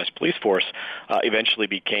centralized police force, eventually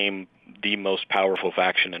became the most powerful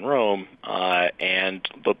faction in Rome, and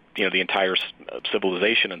the entire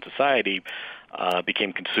civilization and society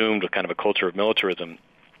became consumed with kind of a culture of militarism.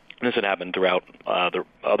 And this had happened throughout the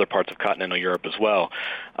other parts of continental Europe as well.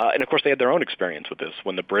 And, of course, they had their own experience with this.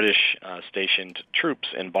 When the British stationed troops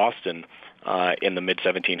in Boston in the mid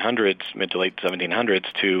to late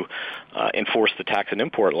 1700s to enforce the tax and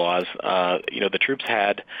import laws, the troops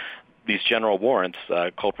had these general warrants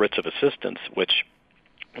called writs of assistance, which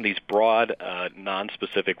these broad,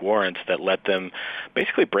 non-specific warrants that let them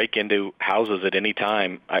basically break into houses at any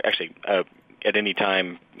time. At any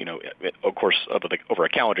time, of course, over a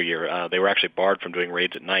calendar year, they were actually barred from doing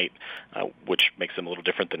raids at night, which makes them a little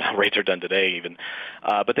different than how raids are done today, even.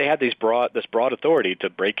 But they had this broad authority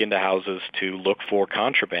to break into houses to look for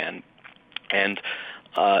contraband, and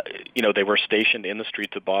they were stationed in the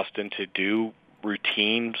streets of Boston to do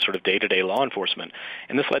routine sort of day-to-day law enforcement.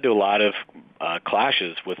 And this led to a lot of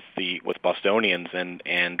clashes with Bostonians,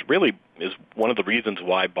 and really is one of the reasons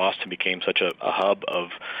why Boston became such a hub of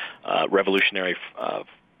revolutionary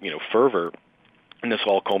fervor. And this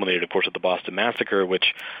all culminated, of course, with the Boston Massacre,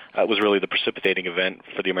 which was really the precipitating event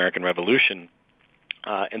for the American Revolution.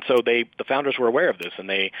 And so the founders were aware of this, and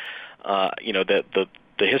they, the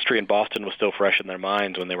history in Boston was still fresh in their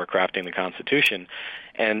minds when they were crafting the Constitution.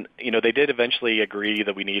 And, they did eventually agree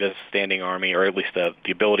that we need a standing army, or at least the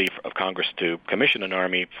ability of Congress to commission an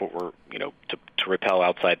army for, to repel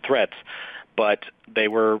outside threats. But they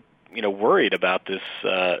were, worried about this,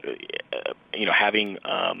 having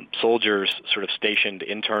soldiers sort of stationed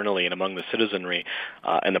internally and among the citizenry,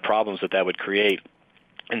 and the problems that would create.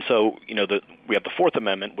 And so, we have the Fourth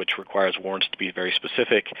Amendment, which requires warrants to be very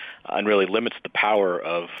specific and really limits the power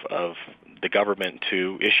of the government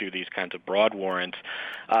to issue these kinds of broad warrants.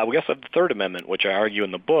 We also have the Third Amendment, which I argue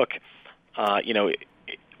in the book,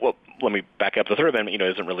 well, let me back up. The Third Amendment,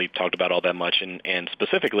 isn't really talked about all that much, and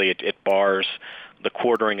specifically it bars the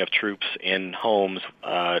quartering of troops in homes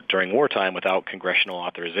during wartime without congressional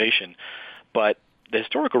authorization. But the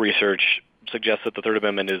historical research suggests that the Third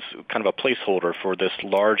Amendment is kind of a placeholder for this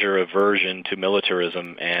larger aversion to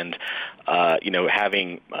militarism and,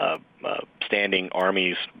 having standing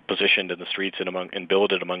armies positioned in the streets and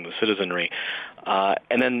billeted among the citizenry.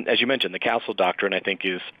 And then, as you mentioned, the Castle Doctrine, I think,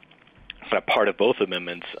 is part of both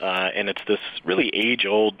amendments, and it's this really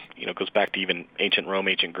age-old, goes back to even ancient Rome,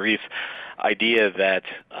 ancient Greece, idea that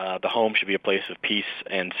the home should be a place of peace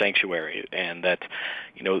and sanctuary, and that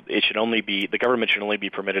the government should only be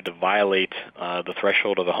permitted to violate the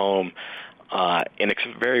threshold of the home in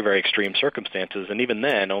very, very extreme circumstances, and even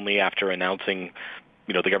then, only after announcing.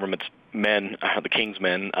 The government's men, the king's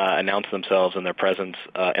men, announce themselves and their presence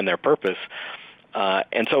and their purpose.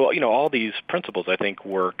 And so, all these principles, I think,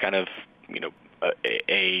 were kind of,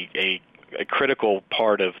 a critical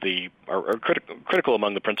part of critical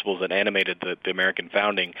among the principles that animated the American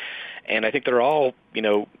founding. And I think they're all,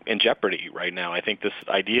 in jeopardy right now. I think this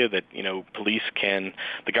idea that,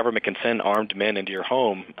 the government can send armed men into your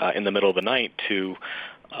home in the middle of the night to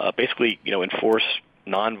basically, enforce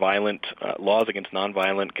nonviolent laws against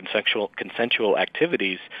nonviolent consensual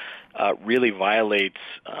activities really violates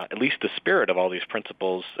at least the spirit of all these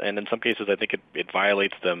principles, and in some cases I think it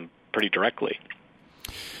violates them pretty directly.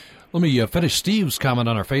 Let me finish Steve's comment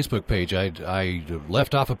on our Facebook page. I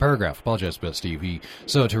left off a paragraph. Apologize about Steve.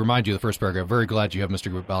 So to remind you, the first paragraph, very glad you have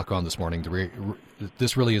Mr. Balko on this morning.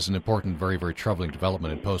 This really is an important, very, very troubling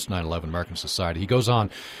development in post-9/11 American society. He goes on,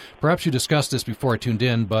 perhaps you discussed this before I tuned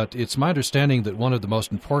in, but it's my understanding that one of the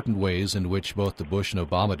most important ways in which both the Bush and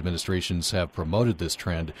Obama administrations have promoted this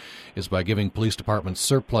trend is by giving police departments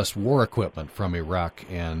surplus war equipment from Iraq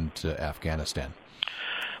and Afghanistan.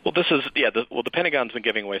 Well, the Pentagon's been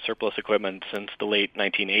giving away surplus equipment since the late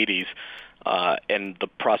 1980s, and the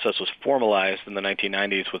process was formalized in the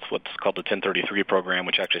 1990s with what's called the 1033 program,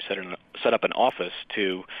 which actually set up an office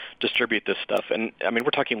to distribute this stuff. And, I mean, we're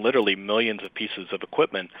talking literally millions of pieces of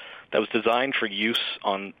equipment that was designed for use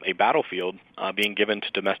on a battlefield, being given to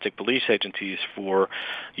domestic police agencies for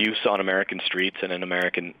use on American streets and in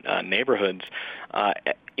American neighborhoods.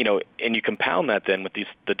 And you compound that then with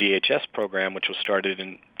the DHS program, which was started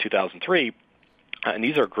in 2003, and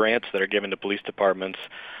these are grants that are given to police departments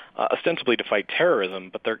ostensibly to fight terrorism,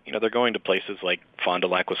 but they're going to places like Fond du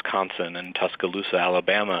Lac, Wisconsin, and Tuscaloosa,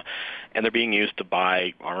 Alabama, and they're being used to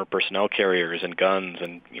buy armored personnel carriers and guns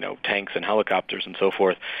and tanks and helicopters and so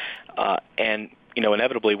forth. And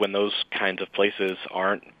inevitably, when those kinds of places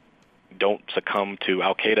don't succumb to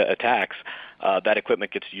Al-Qaeda attacks, that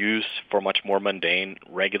equipment gets used for much more mundane,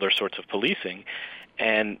 regular sorts of policing.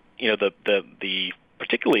 And the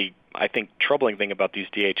particularly, I think, troubling thing about these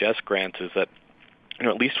DHS grants is that,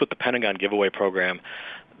 at least with the Pentagon giveaway program,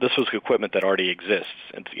 this was equipment that already exists.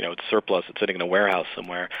 It's surplus. It's sitting in a warehouse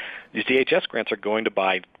somewhere. These DHS grants are going to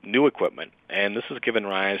buy new equipment, and this has given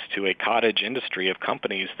rise to a cottage industry of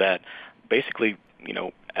companies that basically,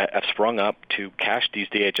 have sprung up to cash these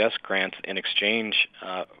DHS grants in exchange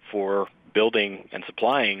for building and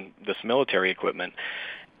supplying this military equipment.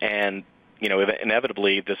 And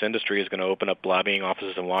inevitably, this industry is going to open up lobbying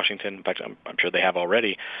offices in Washington. In fact, I'm sure they have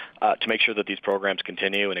already, to make sure that these programs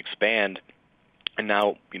continue and expand. And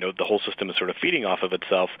now, the whole system is sort of feeding off of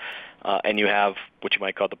itself, and you have what you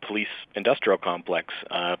might call the police industrial complex,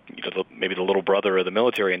 maybe the little brother of the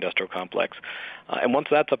military industrial complex. And once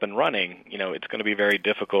that's up and running, it's going to be very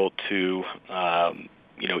difficult to,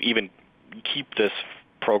 even keep this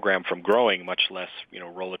program from growing, much less,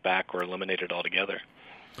 roll it back or eliminate it altogether.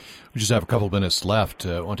 We just have a couple of minutes left.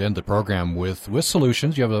 I want to end the program with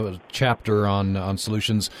solutions. You have a chapter on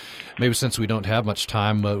solutions. Maybe since we don't have much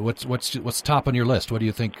time, what's top on your list? What do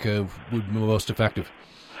you think would be most effective?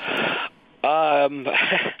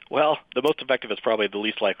 Well, the most effective is probably the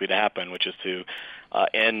least likely to happen, which is to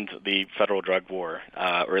end the federal drug war,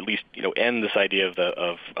 or at least end this idea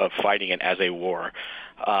of fighting it as a war.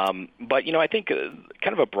 But I think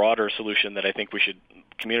kind of a broader solution that I think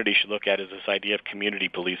community should look at is this idea of community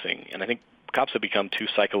policing. And I think cops have become too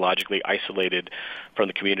psychologically isolated from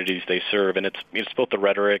the communities they serve, and it's both the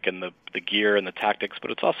rhetoric and the gear and the tactics,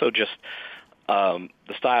 but it's also just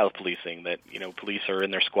the style of policing that, police are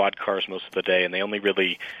in their squad cars most of the day, and they only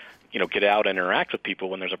really, get out and interact with people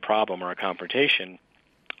when there's a problem or a confrontation.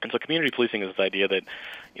 And so community policing is this idea that,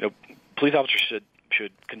 police officers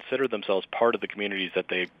should consider themselves part of the communities that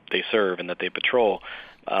they serve and that they patrol.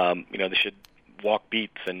 They should walk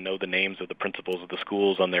beats and know the names of the principals of the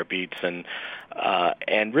schools on their beats, and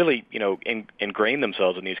really, ingrain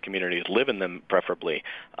themselves in these communities, live in them preferably.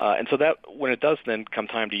 And so that when it does then come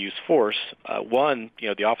time to use force,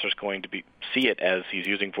 the officer's going to see it as he's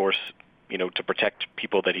using force, to protect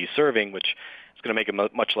people that he's serving, which is going to make him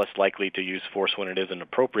much less likely to use force when it isn't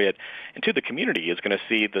appropriate. And two, the community is going to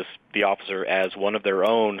see the officer as one of their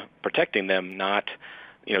own, protecting them, not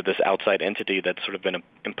this outside entity that's sort of been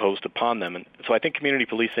imposed upon them. And so I think community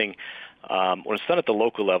policing, when it's done at the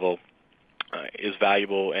local level, is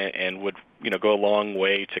valuable and would go a long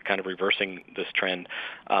way to kind of reversing this trend.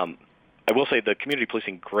 I will say the community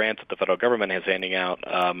policing grants that the federal government is handing out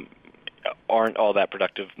aren't all that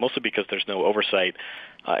productive, mostly because there's no oversight.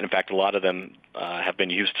 And in fact, a lot of them have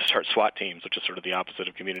been used to start SWAT teams, which is sort of the opposite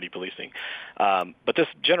of community policing. But this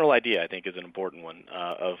general idea, I think, is an important one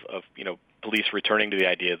of police returning to the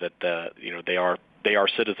idea that they are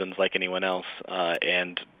citizens like anyone else,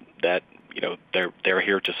 and that they're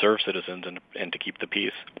here to serve citizens and to keep the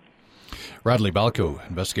peace. Radley Balko,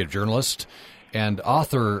 investigative journalist and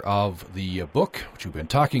author of the book which we've been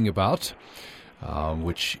talking about,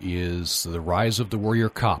 which is The Rise of the Warrior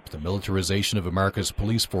Cop, the Militarization of America's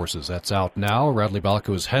Police Forces. That's out now. Radley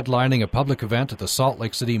Balko is headlining a public event at the Salt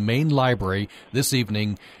Lake City Main Library this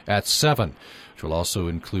evening at 7, which will also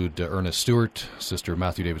include Ernest Stewart, sister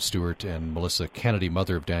Matthew David Stewart, and Melissa Kennedy,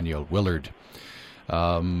 mother of Danielle Willard.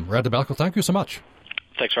 Radley Balko, thank you so much.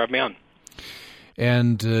 Thanks for having me on.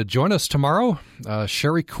 And join us tomorrow,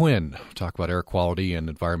 Sherry Quinn, talk about air quality and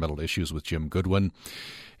environmental issues with Jim Goodwin.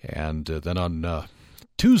 And then on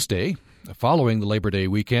Tuesday, following the Labor Day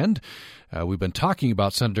weekend, we've been talking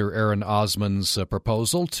about Senator Aaron Osmond's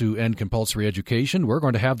proposal to end compulsory education. We're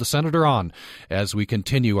going to have the senator on as we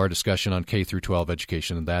continue our discussion on K-12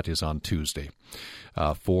 education, and that is on Tuesday.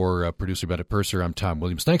 For producer Bennett Purser, I'm Tom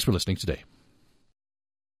Williams. Thanks for listening today.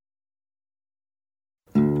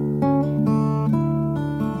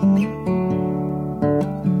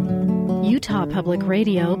 Utah Public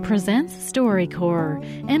Radio presents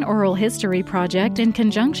StoryCorps, an oral history project in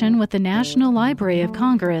conjunction with the National Library of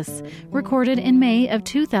Congress, recorded in May of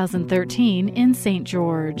 2013 in St.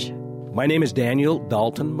 George. My name is Daniel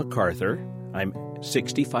Dalton MacArthur. I'm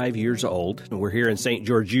 65 years old. We're here in St.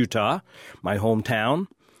 George, Utah, my hometown,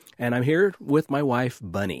 and I'm here with my wife,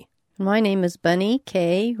 Bunny. My name is Bunny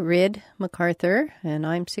K. Ridd MacArthur, and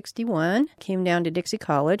I'm 61. Came down to Dixie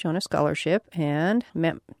College on a scholarship and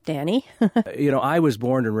met Danny. I was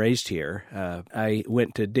born and raised here. I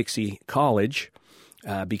went to Dixie College,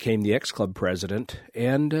 became the X-Club president,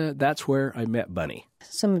 and that's where I met Bunny.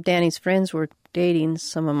 Some of Danny's friends were dating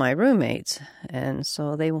some of my roommates, and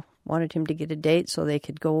so they wanted him to get a date so they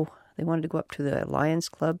could go. They wanted to go up to the Lions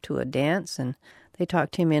Club to a dance, and they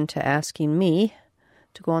talked him into asking me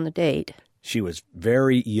to go on the date. She was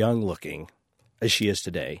very young-looking, as she is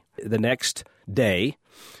today. The next day,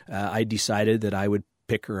 I decided that I would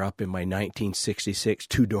pick her up in my 1966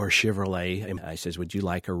 two-door Chevrolet. And I says, would you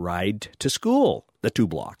like a ride to school, the 2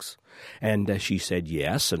 blocks? And she said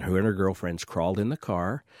yes, and her and her girlfriends crawled in the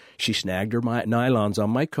car. She snagged her nylons on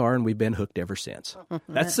my car, and we've been hooked ever since.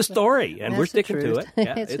 That's the story, and we're sticking to it.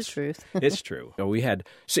 Yeah, it's the truth. It's true. We had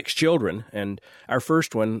 6 children, and our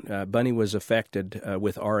first one, Bunny, was affected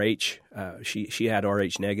with RH. She had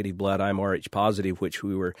RH negative blood. I'm RH positive, which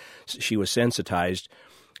she was sensitized,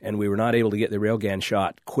 and we were not able to get the railgun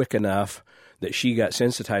shot quick enough that she got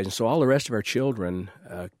sensitized. And so all the rest of our children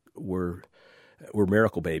were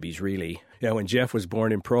miracle babies, really. When Jeff was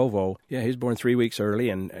born in Provo, he was born 3 weeks early,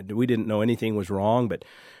 and we didn't know anything was wrong, but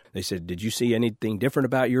they said, did you see anything different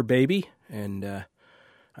about your baby? And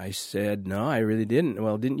I said, no, I really didn't.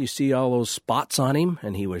 Well, didn't you see all those spots on him?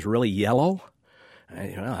 And he was really yellow.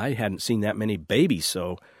 I hadn't seen that many babies,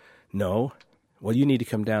 so no. well, you need to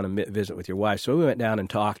come down and visit with your wife. So we went down and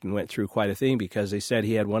talked and went through quite a thing because they said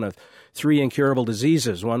he had one of 3 incurable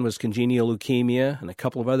diseases. One was congenital leukemia, and a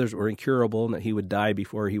couple of others were incurable, and that he would die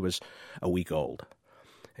before he was a week old.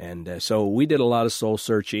 And so we did a lot of soul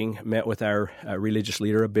searching, met with our religious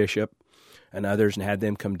leader, a bishop, and others, and had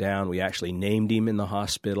them come down. We actually named him in the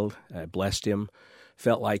hospital, blessed him,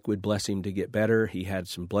 felt like we'd bless him to get better. He had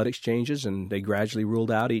some blood exchanges, and they gradually ruled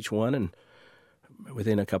out each one, and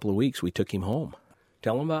within a couple of weeks, we took him home.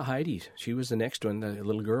 Tell them about Heidi. She was the next one, the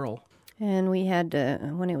little girl. And we had,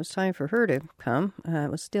 when it was time for her to come,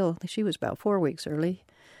 she was about 4 weeks early.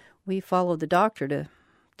 We followed the doctor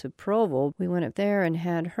to Provo. We went up there and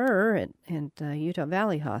had her at Utah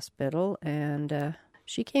Valley Hospital, and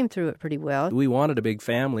she came through it pretty well. We wanted a big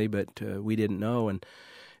family, but we didn't know.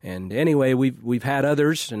 And anyway, we've had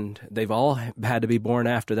others, and they've all had to be born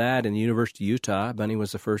after that in the University of Utah. Bunny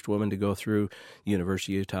was the first woman to go through the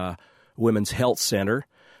University of Utah Women's Health Center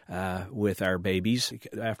with our babies.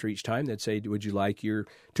 After each time, they'd say, "Would you like your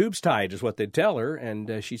tubes tied?" is what they'd tell her,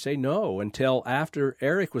 and she'd say no until after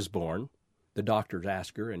Eric was born. The doctors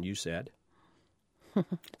asked her, and you said,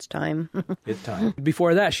 "It's time." It's time.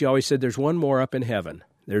 Before that, she always said, "There's one more up in heaven.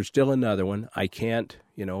 There's still another one. I can't,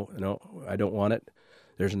 no, I don't want it.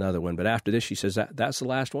 There's another one." But after this, she says, that's the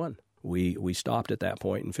last one. We stopped at that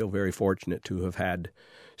point and feel very fortunate to have had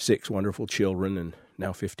 6 wonderful children and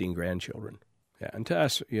now 15 grandchildren. Yeah, and to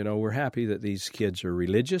us, we're happy that these kids are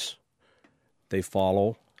religious. They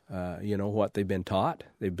follow, what they've been taught.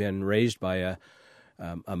 They've been raised by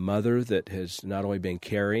a mother that has not only been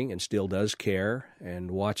caring and still does care and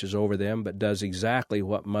watches over them, but does exactly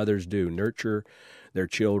what mothers do, nurture their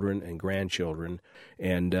children and grandchildren.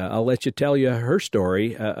 And I'll let you tell you her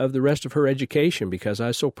story of the rest of her education because I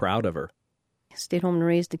was so proud of her. Stayed home and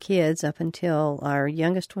raised the kids up until our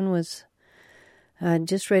youngest one was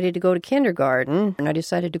just ready to go to kindergarten. And I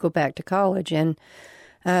decided to go back to college. And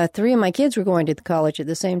 3 of my kids were going to the college at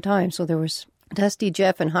the same time. So there was Dusty,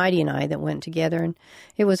 Jeff, and Heidi and I that went together. And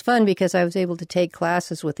it was fun because I was able to take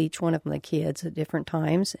classes with each one of the kids at different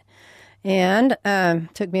times. And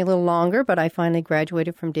took me a little longer, but I finally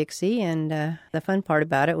graduated from Dixie. And the fun part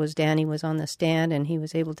about it was Danny was on the stand, and he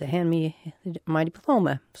was able to hand me my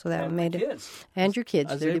diploma. So that made it. And your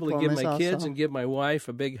kids, I was their able to diplomas give my also. kids and give my wife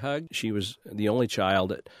a big hug. She was the only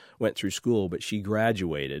child that went through school, but she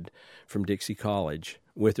graduated from Dixie College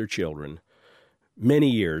with her children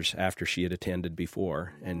many years after she had attended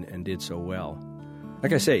before and did so well.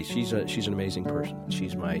 Like I say, she's an amazing person.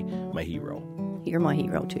 She's my hero. You're my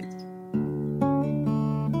hero, too.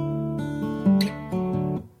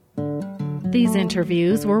 These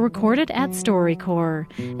interviews were recorded at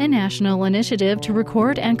StoryCorps, a national initiative to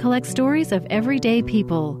record and collect stories of everyday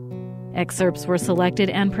people. Excerpts were selected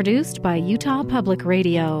and produced by Utah Public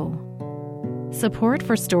Radio. Support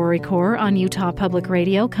for StoryCorps on Utah Public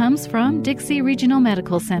Radio comes from Dixie Regional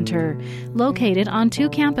Medical Center, located on 2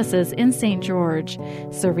 campuses in St. George,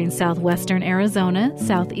 serving southwestern Arizona,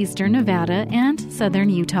 southeastern Nevada, and southern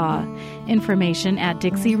Utah. Information at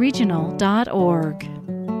dixieregional.org.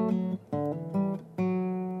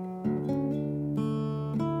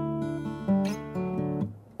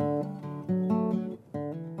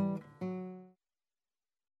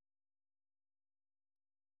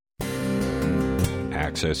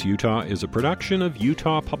 Access Utah is a production of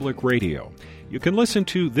Utah Public Radio. You can listen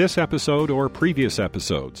to this episode or previous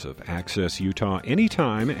episodes of Access Utah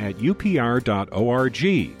anytime at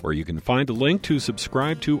upr.org, where you can find a link to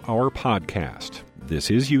subscribe to our podcast.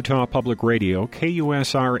 This is Utah Public Radio,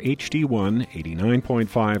 KUSR HD1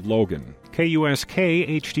 89.5 Logan, KUSK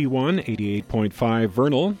HD1 88.5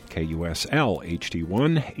 Vernal, KUSL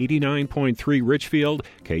HD1 89.3 Richfield,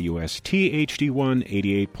 KUST HD1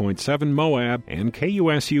 88.7 Moab, and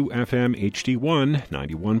KUSU FM HD1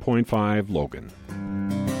 91.5 Logan.